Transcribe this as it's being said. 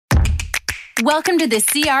Welcome to the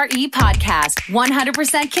CRE Podcast,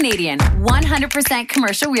 100% Canadian, 100%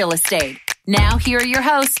 commercial real estate. Now, here are your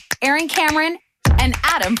hosts, Aaron Cameron and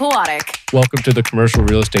Adam Pawatic. Welcome to the Commercial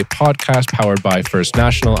Real Estate Podcast powered by First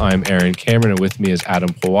National. I'm Aaron Cameron and with me is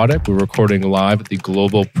Adam Pawatic. We're recording live at the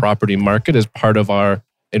Global Property Market as part of our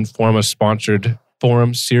Informa-sponsored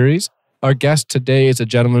forum series. Our guest today is a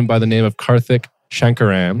gentleman by the name of Karthik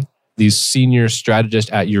Shankaram, the senior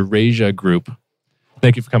strategist at Eurasia Group.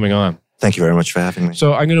 Thank you for coming on. Thank you very much for having me.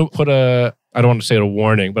 So I'm going to put I don't want to say it a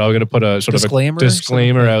warning, but I'm going to put a sort of a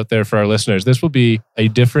disclaimer out there for our listeners. This will be a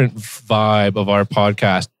different vibe of our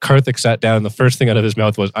podcast. Karthik sat down and the first thing out of his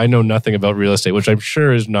mouth was, I know nothing about real estate, which I'm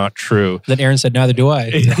sure is not true. Then Aaron said, neither do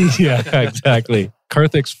I. Yeah, exactly.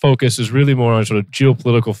 Karthik's focus is really more on sort of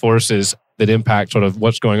geopolitical forces that impact sort of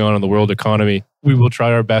what's going on in the world economy. We will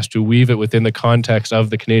try our best to weave it within the context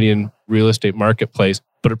of the Canadian real estate marketplace,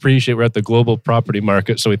 but appreciate we're at the global property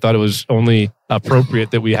market. So we thought it was only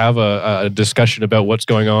appropriate that we have a discussion about what's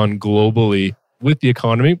going on globally with the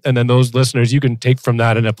economy. And then those listeners, you can take from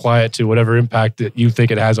that and apply it to whatever impact that you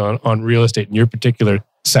think it has on real estate in your particular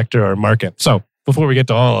sector or market. So before we get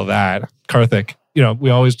to all of that, Karthik, we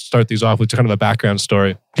always start these off with kind of a background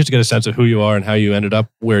story, just to get a sense of who you are and how you ended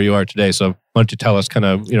up where you are today. So why don't you tell us kind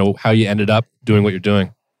of, how you ended up doing what you're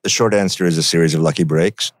doing? The short answer is a series of lucky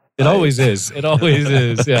breaks. It always is. It always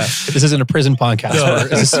is. Yeah. This isn't a prison podcast. No.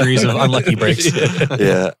 It's a series of unlucky breaks.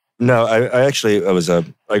 Yeah. No, I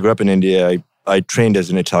grew up in India. I trained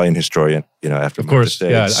as an Italian historian, after of course,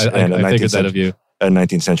 the States. Yeah, I figured that of you. A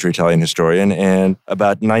 19th century Italian historian. And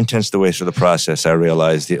about 9/10 of the way through the process, I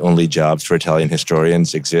realized the only jobs for Italian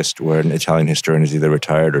historians exist where an Italian historian is either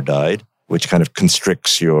retired or died, which kind of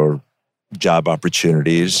constricts your job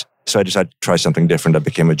opportunities. So I decided to try something different. I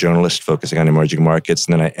became a journalist focusing on emerging markets.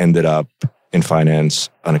 And then I ended up in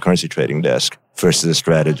finance on a currency trading desk, first as a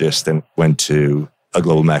strategist, then went to a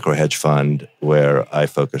global macro hedge fund where I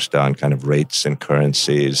focused on kind of rates and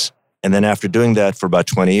currencies. And then after doing that for about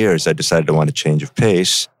 20 years, I decided I wanted a change of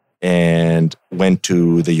pace and went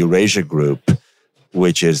to the Eurasia Group,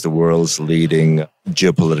 which is the world's leading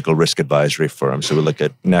geopolitical risk advisory firm. So we look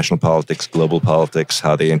at national politics, global politics,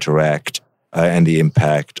 how they interact, and the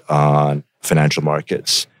impact on financial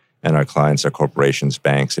markets. And our clients are corporations,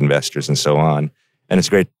 banks, investors, and so on. And it's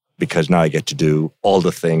great because now I get to do all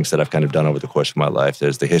the things that I've kind of done over the course of my life.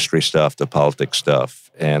 There's the history stuff, the politics stuff,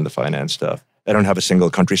 and the finance stuff. I don't have a single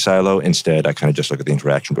country silo. Instead, I kind of just look at the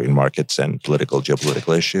interaction between markets and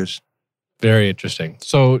geopolitical issues. Very interesting.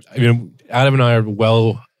 So, Adam and I are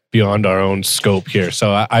well beyond our own scope here.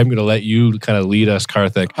 So I'm going to let you kind of lead us,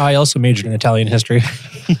 Karthik. I also majored in Italian history.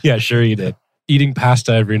 Yeah, sure you did. Eating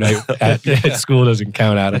pasta every night at school doesn't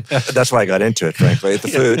count, Adam. That's why I got into it, frankly, the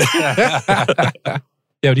food.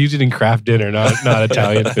 Yeah, but he's eating craft dinner, not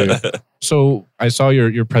Italian food. So I saw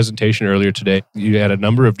your presentation earlier today. You had a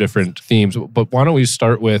number of different themes, but why don't we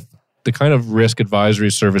start with the kind of risk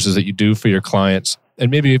advisory services that you do for your clients?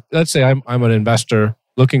 And maybe, let's say I'm an investor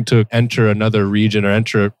looking to enter another region or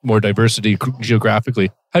enter more diversity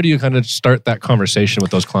geographically. How do you kind of start that conversation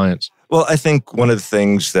with those clients? Well, I think one of the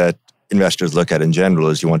things that investors look at in general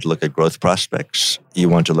is you want to look at growth prospects. You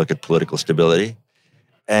want to look at political stability.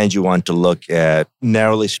 And you want to look at,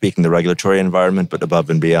 narrowly speaking, the regulatory environment, but above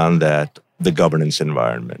and beyond that, the governance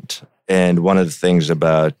environment. And one of the things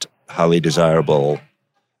about highly desirable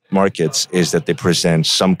markets is that they present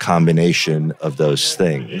some combination of those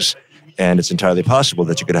things. And it's entirely possible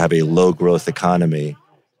that you could have a low-growth economy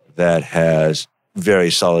that has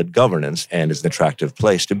very solid governance and is an attractive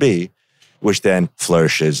place to be, which then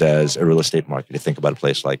flourishes as a real estate market. You think about a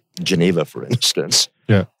place like Geneva, for instance.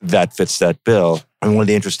 Yeah. That fits that bill. And one of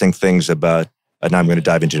the interesting things about, and I'm going to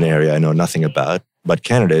dive into an area I know nothing about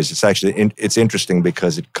Canada is it's interesting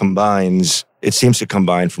because it seems to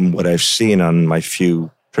combine from what I've seen on my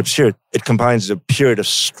few trips here. It combines a period of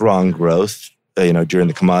strong growth, during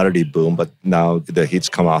the commodity boom, but now the heat's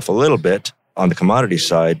come off a little bit on the commodity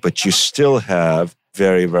side, but you still have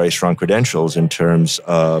very, very strong credentials in terms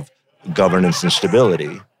of governance and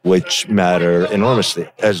stability, which matter enormously,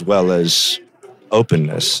 as well as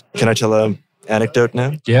openness. Can I tell an anecdote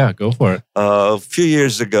now? Yeah, go for it. A few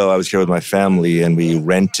years ago, I was here with my family and we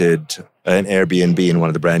rented an Airbnb in one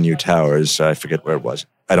of the brand new towers. I forget where it was.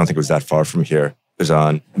 I don't think it was that far from here. It was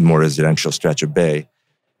on a more residential stretch of bay.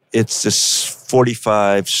 It's this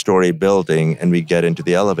 45-story building, and we get into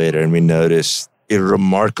the elevator and we notice a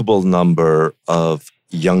remarkable number of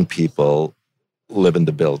young people live in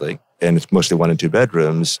the building. And it's mostly 1 and 2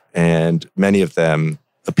 bedrooms. And many of them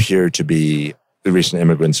appear to be the recent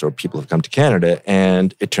immigrants or people who've come to Canada.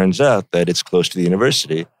 And it turns out that it's close to the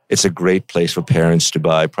university. It's a great place for parents to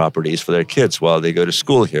buy properties for their kids while they go to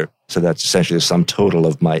school here. So that's essentially the sum total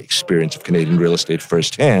of my experience of Canadian real estate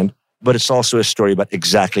firsthand. But it's also a story about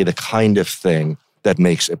exactly the kind of thing that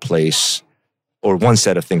makes a place, or one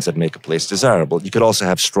set of things that make a place desirable. You could also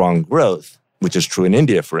have strong growth, which is true in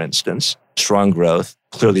India, for instance. Strong growth,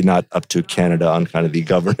 clearly not up to Canada on kind of the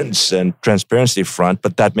governance and transparency front,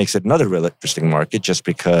 but that makes it another real interesting market just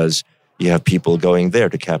because you have people going there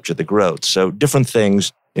to capture the growth. So different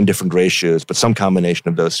things in different ratios, but some combination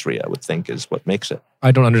of those three, I would think, is what makes it.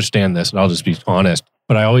 I don't understand this, and I'll just be honest,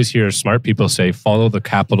 but I always hear smart people say, follow the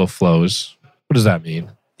capital flows. What does that mean?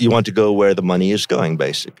 You want to go where the money is going,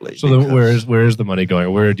 basically. So where is the money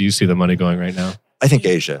going? Where do you see the money going right now? I think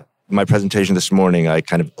Asia. In my presentation this morning, I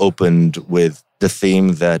kind of opened with the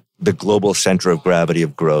theme that the global center of gravity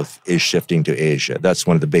of growth is shifting to Asia. That's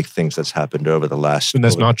one of the big things that's happened over the last... And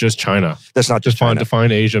that's not just China. That's not just China.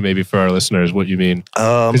 Define Asia maybe for our listeners, what you mean.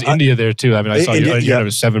 Because India there too. I mean, I saw you have a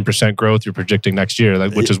 7% growth you're predicting next year,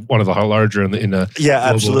 which is one of the larger in the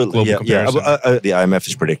global comparison. The IMF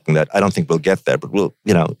is predicting that. I don't think we'll get there, but we'll,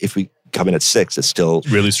 if we come in at 6, it's still...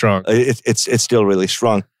 really strong. It's still really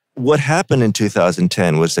strong. What happened in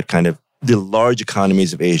 2010 was that kind of the large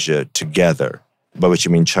economies of Asia together, by which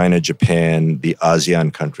you mean China, Japan, the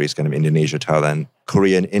ASEAN countries, kind of Indonesia, Thailand,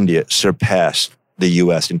 Korea, and India, surpassed the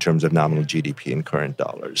US in terms of nominal GDP in current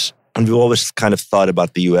dollars. And we've always kind of thought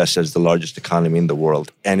about the US as the largest economy in the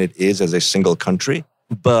world, and it is as a single country.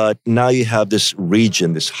 But now you have this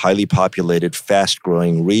region, this highly populated,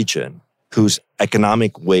 fast-growing region, whose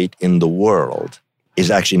economic weight in the world is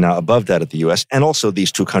actually now above that of the US. And also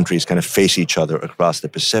these two countries kind of face each other across the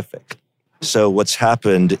Pacific. So what's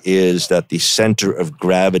happened is that the center of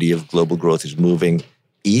gravity of global growth is moving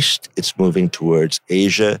east. It's moving towards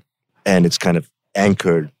Asia, and it's kind of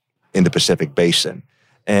anchored in the Pacific Basin.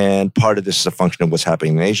 And part of this is a function of what's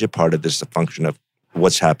happening in Asia. Part of this is a function of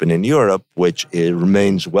what's happened in Europe, which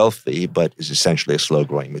remains wealthy, but is essentially a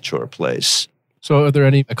slow-growing, mature place. So are there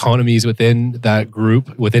any economies within that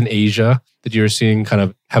group, within Asia, that you're seeing kind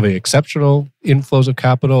of having exceptional inflows of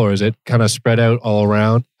capital, or is it kind of spread out all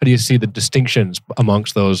around? How do you see the distinctions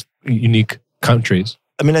amongst those unique countries?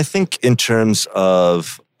 I mean, I think in terms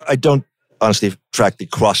of, I don't honestly track the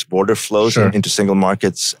cross-border flows into single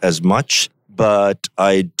markets as much, but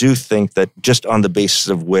I do think that just on the basis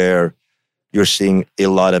of where you're seeing a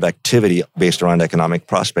lot of activity based around economic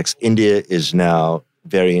prospects, India is now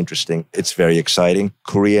very interesting. It's very exciting.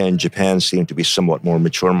 Korea and Japan seem to be somewhat more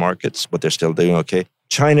mature markets, but they're still doing okay.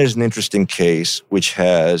 China is an interesting case, which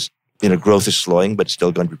has, growth is slowing, but it's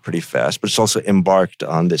still going to be pretty fast. But it's also embarked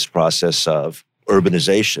on this process of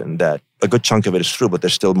urbanization that a good chunk of it is through, but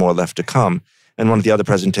there's still more left to come. And one of the other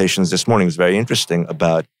presentations this morning was very interesting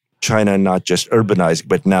about China not just urbanizing,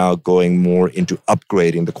 but now going more into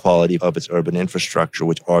upgrading the quality of its urban infrastructure,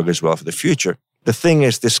 which augurs well for the future. The thing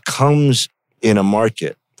is, this comes in a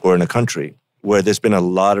market or in a country where there's been a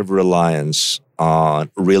lot of reliance on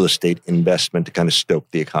real estate investment to kind of stoke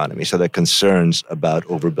the economy. So there are concerns about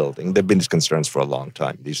overbuilding. There have been these concerns for a long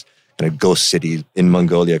time, these kind of ghost city in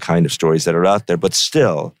Mongolia kind of stories that are out there. But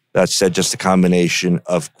still, that said, just a combination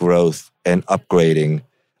of growth and upgrading,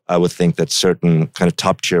 I would think that certain kind of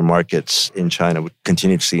top-tier markets in China would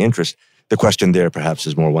continue to see interest. The question there perhaps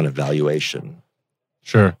is more one of valuation.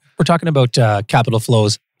 Sure. We're talking about capital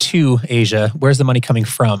flows to Asia. Where's the money coming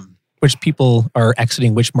from? Which people are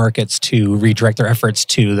exiting which markets to redirect their efforts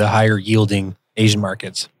to the higher yielding Asian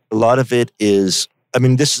markets? A lot of it is,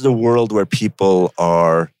 this is a world where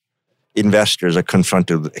investors are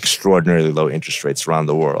confronted with extraordinarily low interest rates around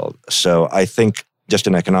the world. So I think just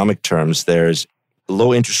in economic terms, there's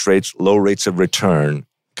low interest rates, low rates of return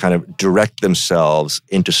kind of direct themselves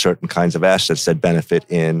into certain kinds of assets that benefit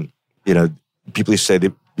in, people say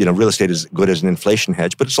that, real estate is good as an inflation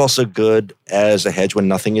hedge, but it's also good as a hedge when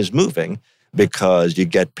nothing is moving because you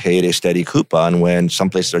get paid a steady coupon when some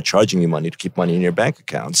places are charging you money to keep money in your bank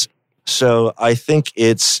accounts. So I think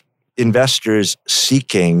it's investors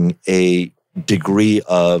seeking a degree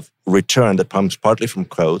of return that comes partly from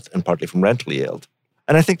growth and partly from rental yield.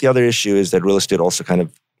 And I think the other issue is that real estate also kind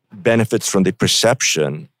of benefits from the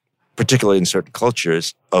perception, particularly in certain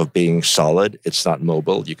cultures, of being solid. It's not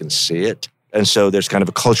mobile. You can see it. And so there's kind of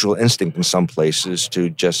a cultural instinct in some places to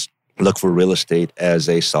just look for real estate as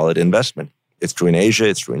a solid investment. It's true in Asia.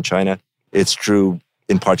 It's true in China. It's true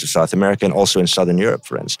in parts of South America and also in Southern Europe,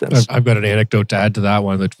 for instance. I've got an anecdote to add to that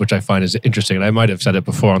one, which I find is interesting. And I might have said it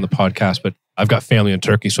before on the podcast, but I've got family in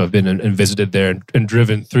Turkey, so I've been and visited there and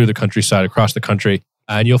driven through the countryside across the country.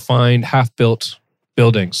 And you'll find half-built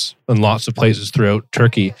buildings in lots of places throughout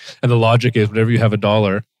Turkey. And the logic is whenever you have a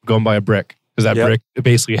dollar, go and buy a brick. Because that brick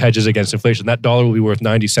basically hedges against inflation. That dollar will be worth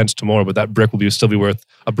 90 cents tomorrow, but that brick will still be worth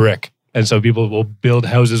a brick. And so people will build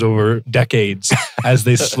houses over decades as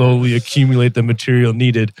they slowly accumulate the material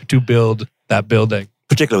needed to build that building.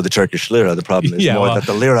 Particularly with the Turkish lira, the problem is that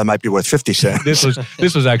the lira might be worth 50 cents.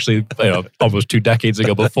 This was actually almost 2 decades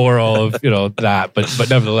ago before all of that, but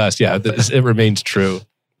nevertheless, it remains true.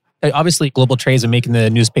 Obviously, global trade has been making the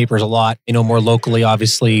newspapers a lot. More locally,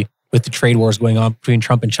 obviously, with the trade wars going on between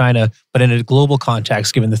Trump and China, but in a global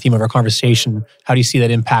context, given the theme of our conversation, how do you see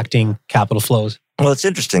that impacting capital flows? Well, it's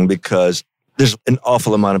interesting because there's an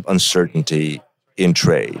awful amount of uncertainty in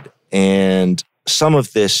trade, and some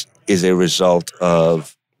of this is a result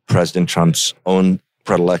of President Trump's own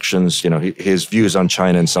predilections. His views on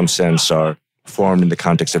China in some sense are formed in the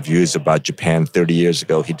context of views about Japan 30 years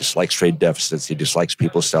ago. He dislikes trade deficits. He dislikes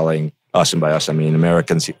people selling us, and by us I mean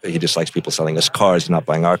Americans. He dislikes people selling us cars, not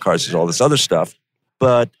buying our cars. There's all this other stuff.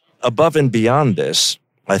 But above and beyond this,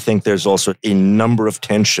 I think there's also a number of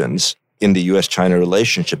tensions in the U.S.-China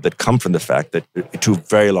relationship that come from the fact that two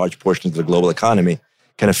very large portions of the global economy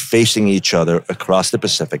kind of facing each other across the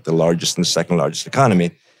Pacific, the largest and the second largest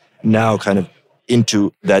economy, now kind of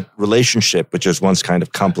into that relationship, which was once kind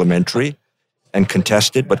of complementary and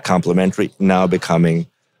contested, but complementary, now becoming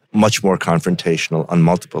much more confrontational on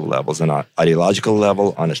multiple levels, on an ideological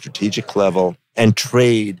level, on a strategic level. And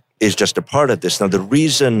trade is just a part of this. Now, the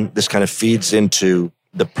reason this kind of feeds into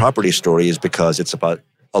the property story is because it's about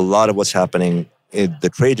a lot of what's happening in the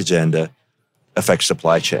trade agenda affects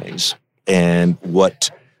supply chains. And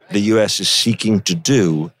what the U.S. is seeking to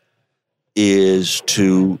do is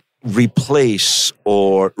to replace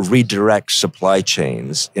or redirect supply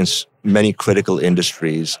chains in many critical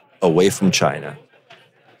industries away from China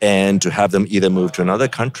and to have them either move to another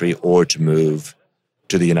country or to move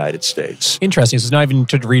to the United States. Interesting. So it's not even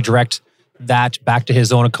to redirect that back to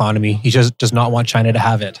his own economy. He just does not want China to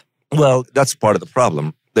have it. Well, that's part of the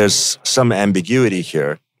problem. There's some ambiguity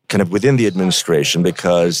here kind of within the administration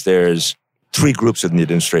because there's 3 groups within the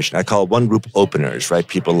administration. I call one group openers, right?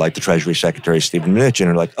 People like the Treasury Secretary, Stephen Mnuchin,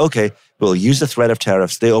 are like, okay, we'll use the threat of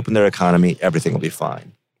tariffs. They open their economy. Everything will be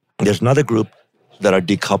fine. There's another group that are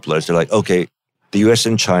decouplers. They're like, okay, the U.S.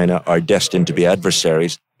 and China are destined to be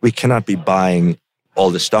adversaries. We cannot be buying all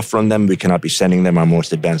the stuff from them. We cannot be sending them our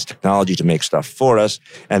most advanced technology to make stuff for us.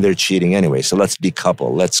 And they're cheating anyway. So let's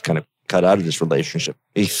decouple. Let's kind of cut out of this relationship.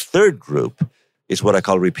 A third group is what I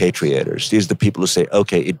call repatriators. These are the people who say,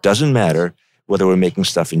 okay, it doesn't matter whether we're making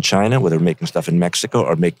stuff in China, whether we're making stuff in Mexico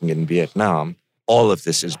or making it in Vietnam. All of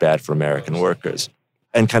this is bad for American workers.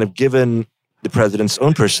 And kind of given the president's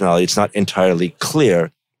own personality, it's not entirely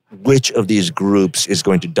clear which of these groups is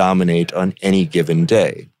going to dominate on any given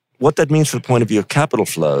day. What that means from the point of view of capital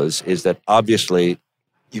flows is that obviously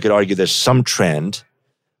you could argue there's some trend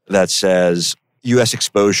that says U.S.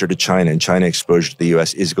 exposure to China and China exposure to the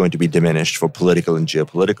U.S. is going to be diminished for political and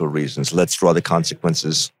geopolitical reasons. Let's draw the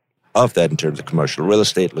consequences of that in terms of commercial real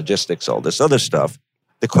estate, logistics, all this other stuff.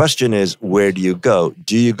 The question is, where do you go?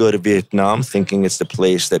 Do you go to Vietnam thinking it's the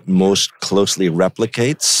place that most closely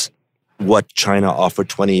replicates what China offered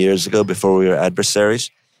 20 years ago before we were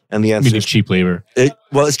adversaries? And the answer is cheap labor.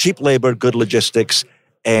 It's cheap labor, good logistics,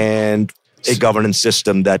 and a governance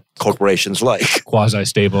system that corporations like.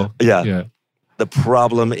 Quasi-stable. Yeah. The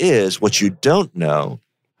problem is, what you don't know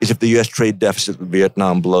is if the U.S. trade deficit with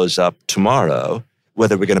Vietnam blows up tomorrow,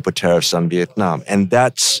 whether we're going to put tariffs on Vietnam. And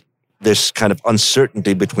that's this kind of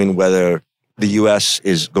uncertainty between whether the U.S.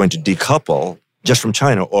 is going to decouple just from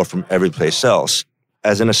China or from every place else.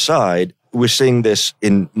 As an aside, we're seeing this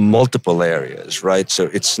in multiple areas, right? So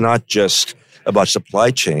it's not just about supply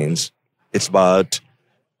chains. It's about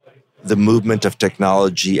the movement of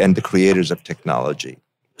technology and the creators of technology.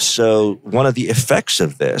 So one of the effects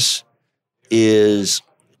of this is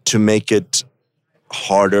to make it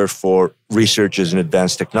harder for researchers in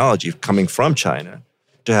advanced technology coming from China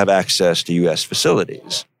to have access to U.S.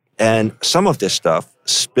 facilities. And some of this stuff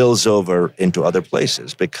spills over into other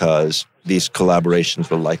places because these collaborations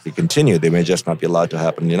will likely continue. They may just not be allowed to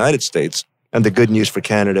happen in the United States. And the good news for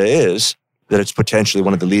Canada is that it's potentially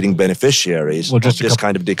one of the leading beneficiaries of this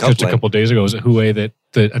kind of decoupling. Just a couple of days ago, was it Huawei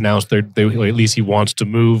that announced at least he wants to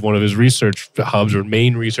move one of his research hubs or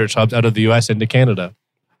main research hubs out of the U.S. into Canada.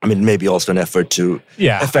 I mean, maybe also an effort to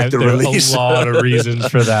affect the release. A lot of reasons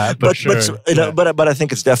for that, but sure. But I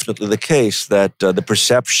think it's definitely the case that the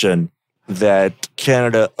perception that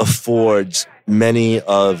Canada affords many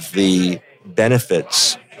of the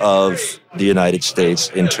benefits of the United States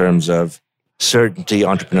in terms of certainty,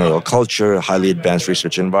 entrepreneurial culture, highly advanced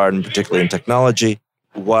research environment, particularly in technology,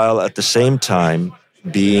 while at the same time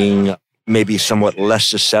being maybe somewhat less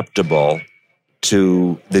susceptible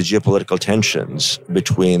to the geopolitical tensions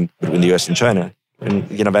between the U.S. and China. And,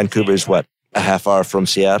 Vancouver is what, a half hour from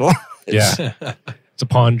Seattle? Yeah. It's a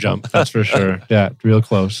pond jump, that's for sure. Yeah, real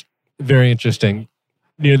close. Very interesting.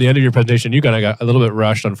 Near the end of your presentation, you kind of got a little bit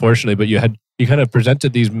rushed, unfortunately, but you kind of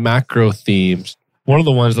presented these macro themes. One of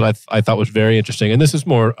the ones that I thought was very interesting, and this is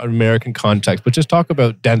more American context, but just talk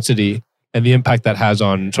about density and the impact that has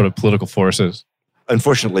on sort of political forces.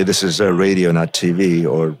 Unfortunately, this is a radio, not TV,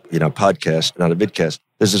 or podcast, not a vidcast.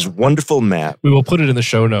 There's this wonderful map. We will put it in the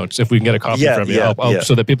show notes if we can get a copy from you,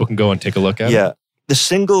 so that people can go and take a look at it. Yeah. The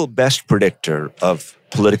single best predictor of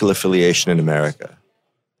political affiliation in America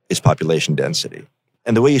is population density.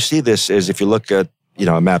 And the way you see this is if you look at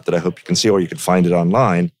a map that I hope you can see, or you can find it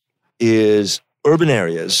online, is urban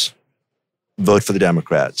areas vote for the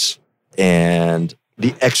Democrats, and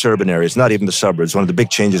the ex-urban areas, not even the suburbs. One of the big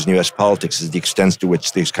changes in U.S. politics is the extent to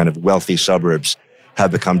which these kind of wealthy suburbs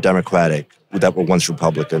have become Democratic that were once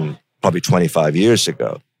Republican probably 25 years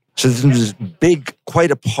ago. So there's this big, quite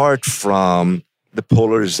apart from the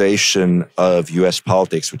polarization of U.S.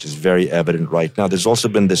 politics, which is very evident right now, there's also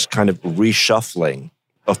been this kind of reshuffling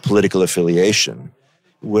of political affiliation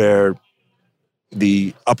where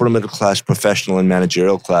the upper middle class professional and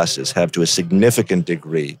managerial classes have to a significant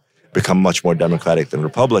degree become much more Democratic than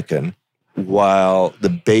Republican, while the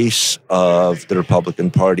base of the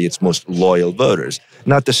Republican Party, its most loyal voters,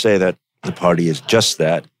 not to say that the party is just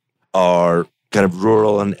that, are kind of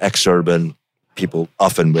rural and ex-urban people,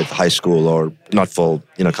 often with high school or not full,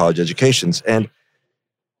 college educations. And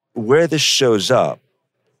where this shows up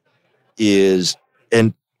is,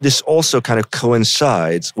 and this also kind of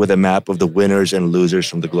coincides with a map of the winners and losers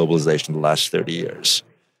from the globalization of the last 30 years.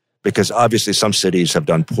 Because obviously some cities have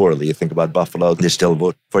done poorly. You think about Buffalo, they still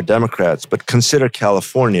vote for Democrats. But consider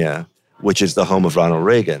California, which is the home of Ronald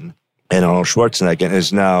Reagan, and Arnold Schwarzenegger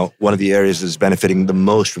is now one of the areas that's benefiting the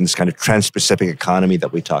most from this kind of trans-Pacific economy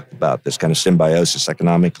that we talked about, this kind of symbiosis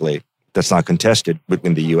economically that's not contested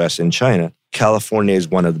between the U.S. and China. California is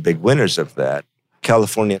one of the big winners of that.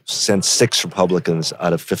 California sent 6 Republicans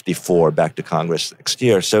out of 54 back to Congress next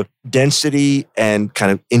year. So density and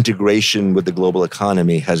kind of integration with the global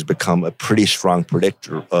economy has become a pretty strong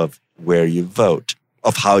predictor of where you vote,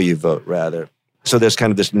 of how you vote, rather. So there's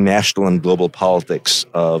kind of this national and global politics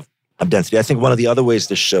of density. I think one of the other ways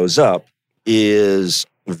this shows up is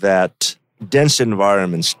that dense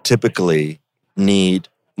environments typically need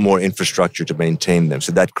more infrastructure to maintain them.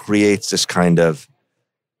 So that creates this kind of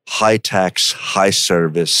high tax, high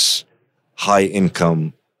service, high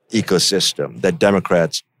income ecosystem that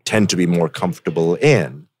Democrats tend to be more comfortable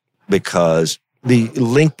in because the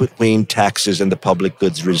link between taxes and the public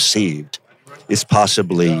goods received is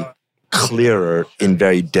possibly clearer in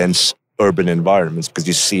very dense urban environments because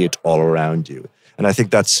you see it all around you. And I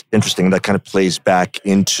think that's interesting. That kind of plays back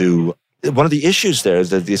into one of the issues there is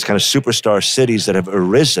that these kind of superstar cities that have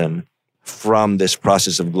arisen from this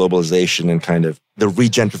process of globalization and kind of the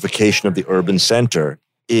regentrification of the urban center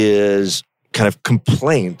is kind of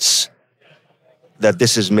complaints that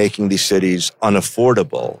this is making these cities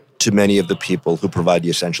unaffordable to many of the people who provide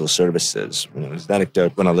the essential services. As an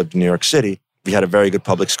anecdote, when I lived in New York City, we had a very good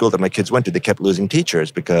public school that my kids went to. They kept losing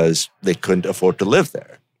teachers because they couldn't afford to live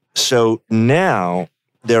there. So now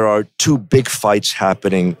there are 2 big fights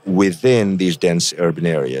happening within these dense urban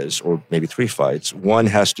areas, or maybe 3 fights. One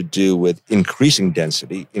has to do with increasing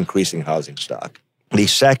density, increasing housing stock. The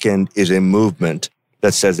second is a movement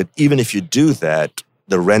that says that even if you do that,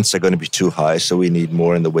 the rents are going to be too high, so we need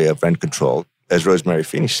more in the way of rent control, as Rosemary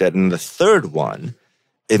Feeney said. And the third one,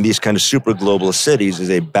 in these kind of super global cities, is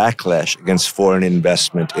a backlash against foreign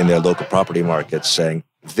investment in their local property markets, saying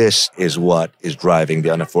this is what is driving the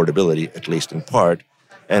unaffordability, at least in part.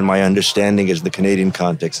 And my understanding is in the Canadian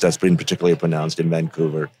context, that's been particularly pronounced in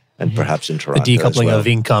Vancouver and perhaps in Toronto. The decoupling of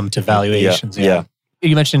income to valuations. Yeah.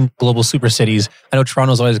 You mentioned global super cities. I know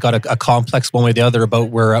Toronto's always got a complex one way or the other about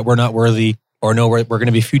where we're not worthy or no, we're going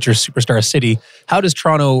to be a future superstar city. How does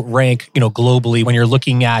Toronto rank, globally when you're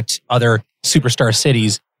looking at other superstar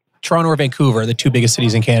cities? Toronto or Vancouver, the 2 biggest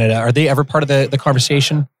cities in Canada, are they ever part of the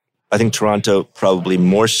conversation? I think Toronto probably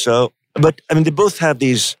more so. But I mean, they both have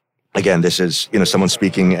these, again, this is, someone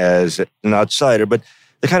speaking as an outsider, but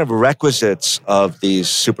the kind of requisites of these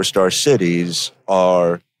superstar cities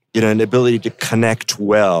are, an ability to connect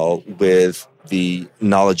well with the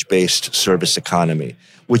knowledge-based service economy,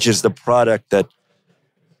 which is the product that,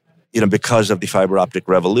 because of the fiber optic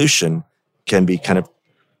revolution, can be kind of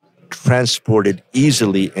transported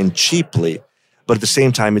easily and cheaply. But at the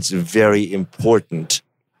same time, it's very important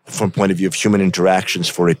from a point of view of human interactions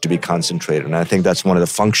for it to be concentrated. And I think that's one of the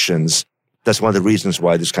functions, that's one of the reasons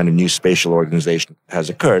why this kind of new spatial organization has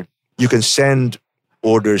occurred. You can send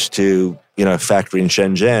orders to, a factory in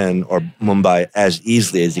Shenzhen or Mumbai as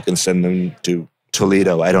easily as you can send them to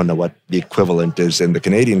Toledo. I don't know what the equivalent is in the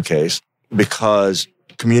Canadian case, because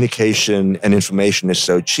communication and information is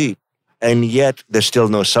so cheap. And yet there's still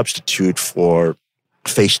no substitute for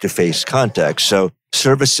face-to-face contact. So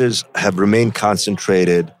services have remained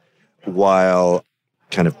concentrated while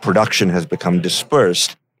kind of production has become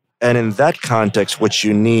dispersed. And in that context, what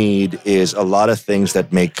you need is a lot of things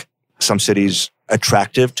that make some cities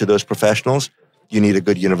attractive to those professionals. You need a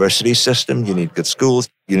good university system. You need good schools.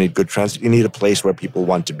 You need good transit. You need a place where people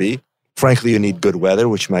want to be. Frankly, you need good weather,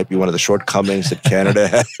 which might be one of the shortcomings that Canada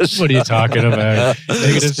has. What are you talking about?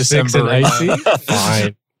 -6 and icy?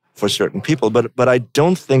 Fine. For certain people. But I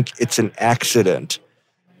don't think it's an accident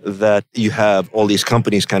that you have all these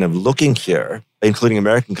companies kind of looking here, including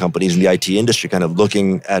American companies in the IT industry, kind of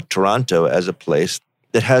looking at Toronto as a place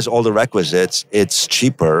that has all the requisites. It's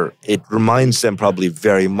cheaper. It reminds them probably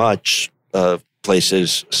very much of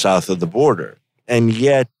places south of the border. And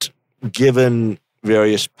yet, given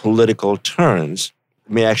various political turns,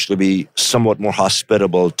 may actually be somewhat more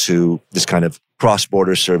hospitable to this kind of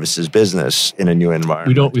cross-border services business in a new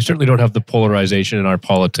environment. We certainly don't have the polarization in our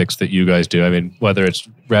politics that you guys do. I mean, whether it's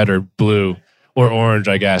red or blue or orange,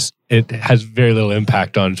 I guess, it has very little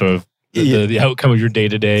impact on sort of the outcome of your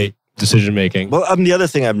day-to-day decision-making. Well, the other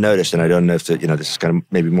thing I've noticed, and I don't know if this is kind of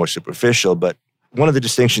maybe more superficial, but one of the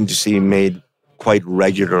distinctions you see made quite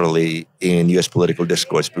regularly in U.S. political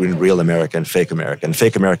discourse between real America and fake America. And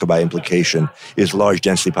fake America, by implication, is large,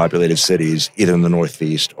 densely populated cities, either in the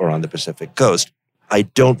Northeast or on the Pacific coast. I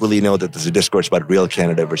don't really know that there's a discourse about real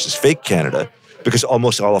Canada versus fake Canada, because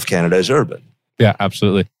almost all of Canada is urban. Yeah,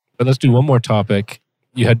 absolutely. But let's do one more topic.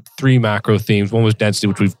 You had 3 macro themes. One was density,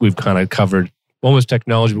 which we've kind of covered. One was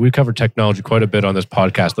technology, but we covered technology quite a bit on this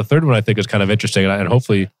podcast. The third one I think is kind of interesting, and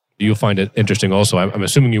hopefully you'll find it interesting also. I'm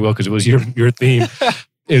assuming you will, because it was your theme.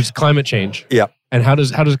 It's climate change. Yeah. And how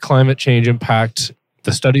does climate change impact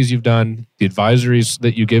the studies you've done, the advisories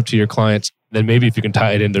that you give to your clients? Then maybe if you can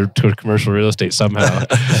tie it into commercial real estate somehow.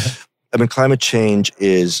 Climate change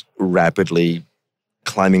is rapidly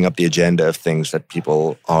climbing up the agenda of things that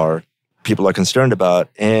people are concerned about,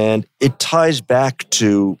 and it ties back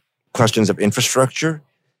to questions of infrastructure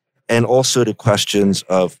and also to questions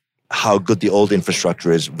of how good the old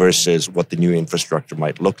infrastructure is versus what the new infrastructure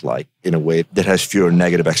might look like in a way that has fewer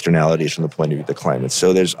negative externalities from the point of view of the climate.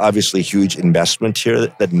 So there's obviously huge investment here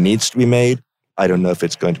that needs to be made. I don't know if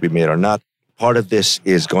it's going to be made or not. Part of this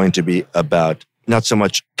is going to be about not so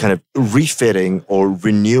much kind of refitting or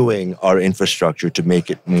renewing our infrastructure to make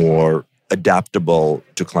it more adaptable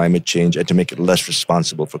to climate change and to make it less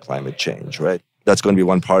responsible for climate change, right? That's going to be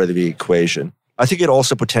one part of the equation. I think it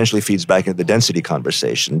also potentially feeds back into the density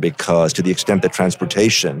conversation, because to the extent that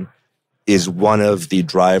transportation is one of the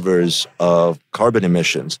drivers of carbon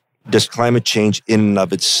emissions, does climate change in and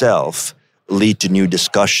of itself lead to new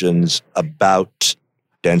discussions about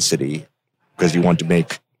density? Because you want to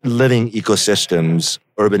make living ecosystems,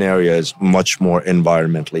 urban areas, much more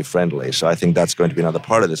environmentally friendly. So I think that's going to be another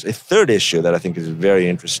part of this. A third issue that I think is very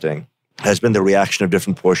interesting has been the reaction of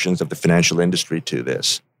different portions of the financial industry to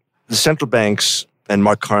this. The central banks, and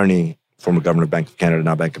Mark Carney, former governor of Bank of Canada,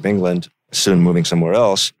 now Bank of England, soon moving somewhere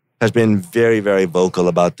else, has been very, very vocal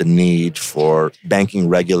about the need for banking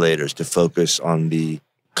regulators to focus on the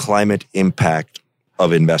climate impact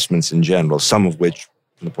of investments in general, some of which,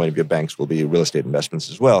 from the point of view of banks, will be real estate investments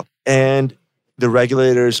as well. And the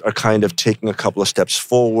regulators are kind of taking a couple of steps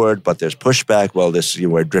forward, but there's pushback. Well,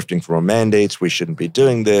 we're drifting from our mandates. We shouldn't be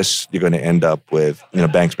doing this. You're going to end up with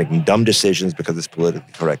banks making dumb decisions because it's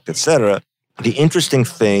politically correct, et cetera. The interesting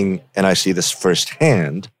thing, and I see this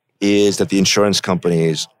firsthand, is that the insurance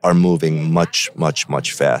companies are moving much, much,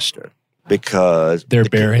 much faster because they're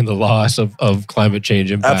bearing the loss of climate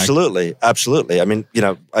change impact. Absolutely. Absolutely. I mean,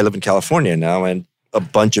 I live in California now, and a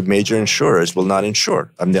bunch of major insurers will not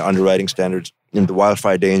insure. The underwriting standards in the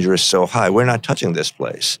wildfire danger is so high. We're not touching this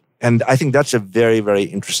place. And I think that's a very, very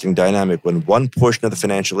interesting dynamic when one portion of the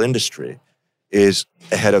financial industry is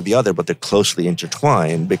ahead of the other, but they're closely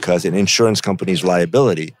intertwined because an insurance company's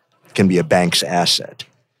liability can be a bank's asset.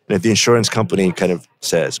 And if the insurance company kind of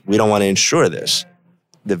says, we don't want to insure this,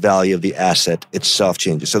 the value of the asset itself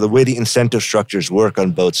changes. So the way the incentive structures work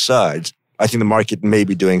on both sides, I think the market may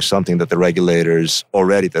be doing something that the regulators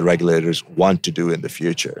want to do in the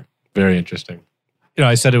future. Very interesting.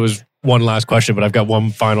 I said it was one last question, but I've got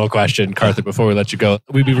one final question, Karthik, before we let you go.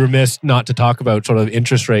 We'd be remiss not to talk about sort of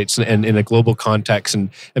interest rates and in a global context and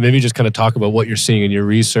maybe just kind of talk about what you're seeing in your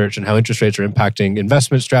research and how interest rates are impacting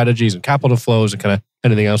investment strategies and capital flows and kind of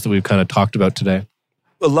anything else that we've kind of talked about today.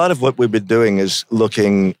 A lot of what we've been doing is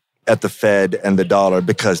looking at the Fed and the dollar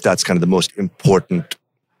because that's kind of the most important.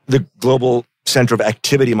 The global center of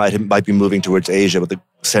activity might be moving towards Asia, but the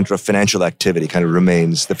center of financial activity kind of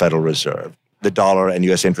remains the Federal Reserve. The dollar and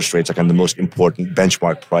U.S. interest rates are kind of the most important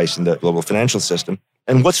benchmark price in the global financial system.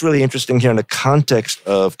 And what's really interesting here in the context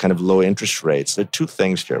of kind of low interest rates, there are two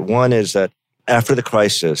things here. One is that after the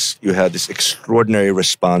crisis, you had this extraordinary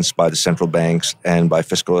response by the central banks and by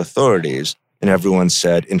fiscal authorities. And everyone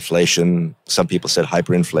said inflation, some people said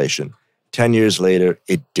hyperinflation. 10 years later,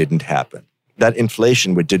 it didn't happen. That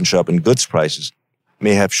inflation, which didn't show up in goods prices,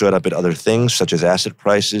 may have showed up in other things, such as asset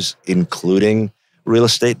prices, including real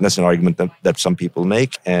estate. And that's an argument that some people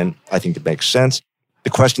make, and I think it makes sense.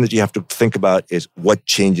 The question that you have to think about is what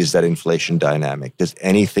changes that inflation dynamic? Does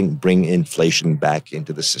anything bring inflation back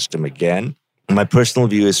into the system again? And my personal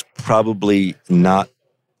view is probably not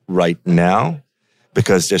right now,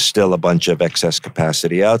 because there's still a bunch of excess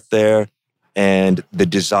capacity out there. And the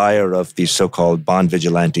desire of these so-called bond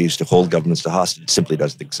vigilantes to hold governments to hostage simply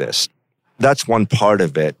doesn't exist. That's one part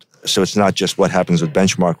of it. So it's not just what happens with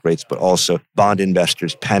benchmark rates, but also bond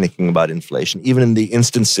investors panicking about inflation. Even in the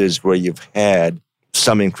instances where you've had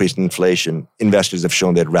some increase in inflation, investors have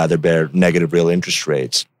shown they'd rather bear negative real interest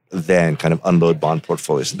rates than kind of unload bond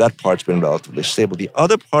portfolios. So that part's been relatively stable. The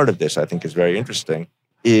other part of this I think is very interesting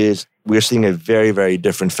is we're seeing a very, very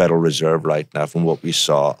different Federal Reserve right now from what we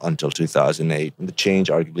saw until 2008. And the change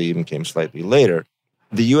arguably even came slightly later.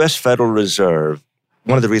 The U.S. Federal Reserve,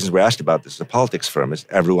 one of the reasons we're asked about this as a politics firm is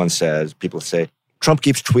people say, Trump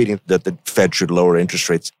keeps tweeting that the Fed should lower interest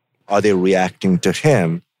rates. Are they reacting to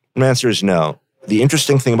him? And the answer is no. The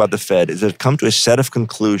interesting thing about the Fed is that it's come to a set of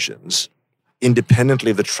conclusions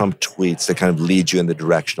independently of the Trump tweets that kind of lead you in the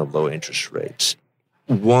direction of low interest rates.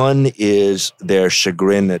 One is their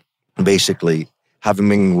chagrin at basically having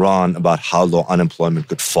been wrong about how low unemployment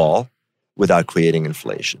could fall without creating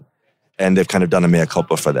inflation. And they've kind of done a mea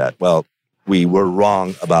culpa for that. Well, we were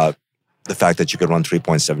wrong about the fact that you could run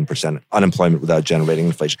 3.7% unemployment without generating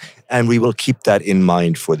inflation. And we will keep that in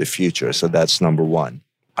mind for the future. So that's number one.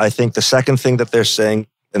 I think the second thing that they're saying,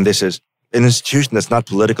 and this is an institution that's not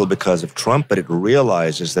political because of Trump, but it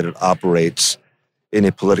realizes that it operates in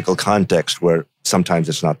a political context where sometimes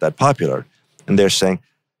it's not that popular. And they're saying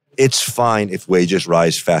it's fine if wages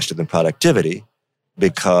rise faster than productivity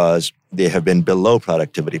because they have been below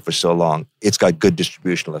productivity for so long. It's got good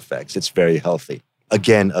distributional effects. It's very healthy.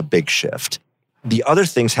 Again, a big shift. The other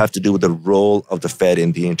things have to do with the role of the Fed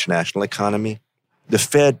in the international economy. The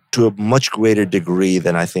Fed, to a much greater degree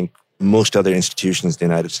than I think most other institutions in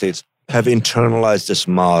the United States, have internalized this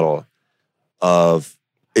model of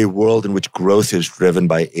a world in which growth is driven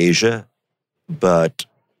by Asia, but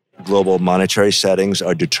global monetary settings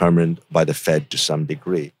are determined by the Fed to some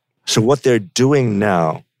degree. So what they're doing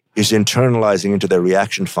now is internalizing into their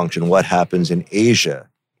reaction function what happens in Asia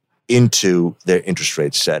into their interest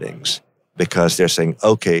rate settings, because they're saying,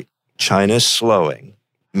 okay, China's slowing.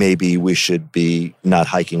 Maybe we should be not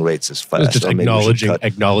hiking rates as fast. It's just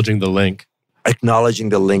acknowledging the link. Acknowledging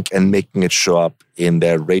the link and making it show up in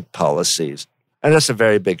their rate policies. And that's a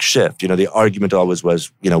very big shift. The argument always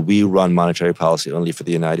was, we run monetary policy only for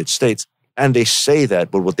the United States. And they say that,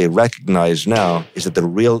 but what they recognize now is that the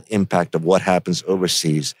real impact of what happens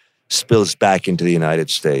overseas spills back into the United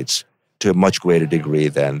States to a much greater degree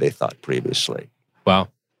than they thought previously. Wow.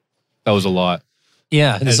 That was a lot.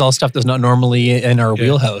 Yeah, this is all stuff that's not normally in our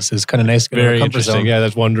wheelhouse. It's kind of nice to get very our comfort interesting. zone. Yeah,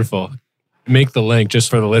 that's wonderful. Make the link just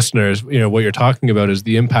for the listeners. What you're talking about is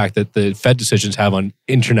the impact that the Fed decisions have on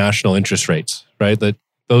international interest rates, right? That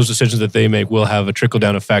those decisions that they make will have a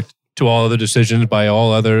trickle-down effect to all other decisions by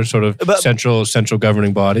all other sort of central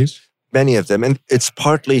governing bodies. Many of them. And it's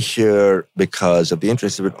partly here because of the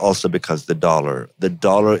interest, but also because the dollar. The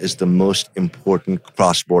dollar is the most important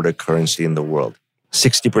cross-border currency in the world.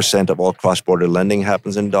 60% of all cross-border lending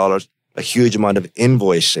happens in dollars. A huge amount of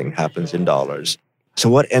invoicing happens in dollars. So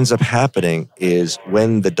what ends up happening is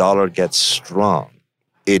when the dollar gets strong,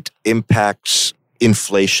 it impacts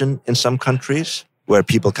inflation in some countries, where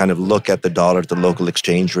people kind of look at the dollar, the local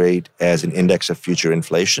exchange rate, as an index of future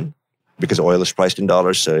inflation, because oil is priced in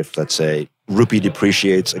dollars. So if, let's say, rupee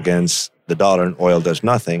depreciates against the dollar and oil does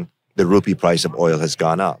nothing, the rupee price of oil has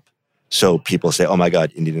gone up. So people say, oh my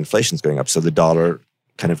God, Indian inflation is going up. So the dollar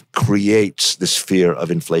kind of creates this fear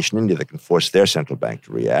of inflation in India that can force their central bank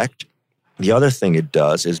to react. The other thing it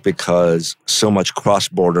does is because so much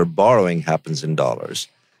cross-border borrowing happens in dollars.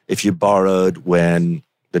 If you borrowed when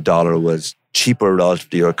the dollar was cheaper relative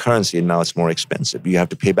to your currency and now it's more expensive, you have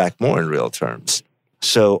to pay back more in real terms.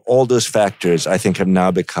 So all those factors, I think, have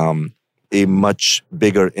now become a much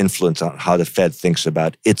bigger influence on how the Fed thinks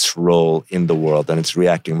about its role in the world, and it's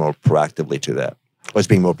reacting more proactively to that. Or it's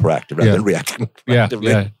being more proactive rather than reacting proactively.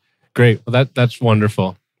 Yeah. Great. Well, that's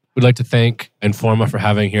wonderful. We'd like to thank Informa for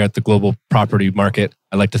having here at the Global Property Market.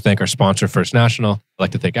 I'd like to thank our sponsor, First National. I'd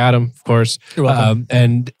like to thank Adam, of course. You're welcome.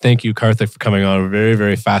 And thank you, Karthik, for coming on a very,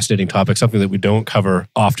 very fascinating topic, something that we don't cover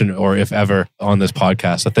often or if ever on this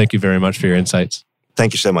podcast. So thank you very much for your insights.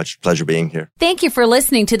 Thank you so much. Pleasure being here. Thank you for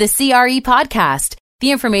listening to the CRE podcast.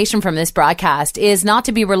 The information from this broadcast is not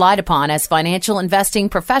to be relied upon as financial investing,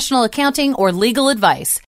 professional accounting, or legal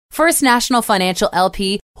advice. First National Financial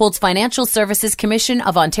LP holds Financial Services Commission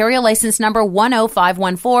of Ontario license number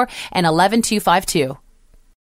 10514 and 11252.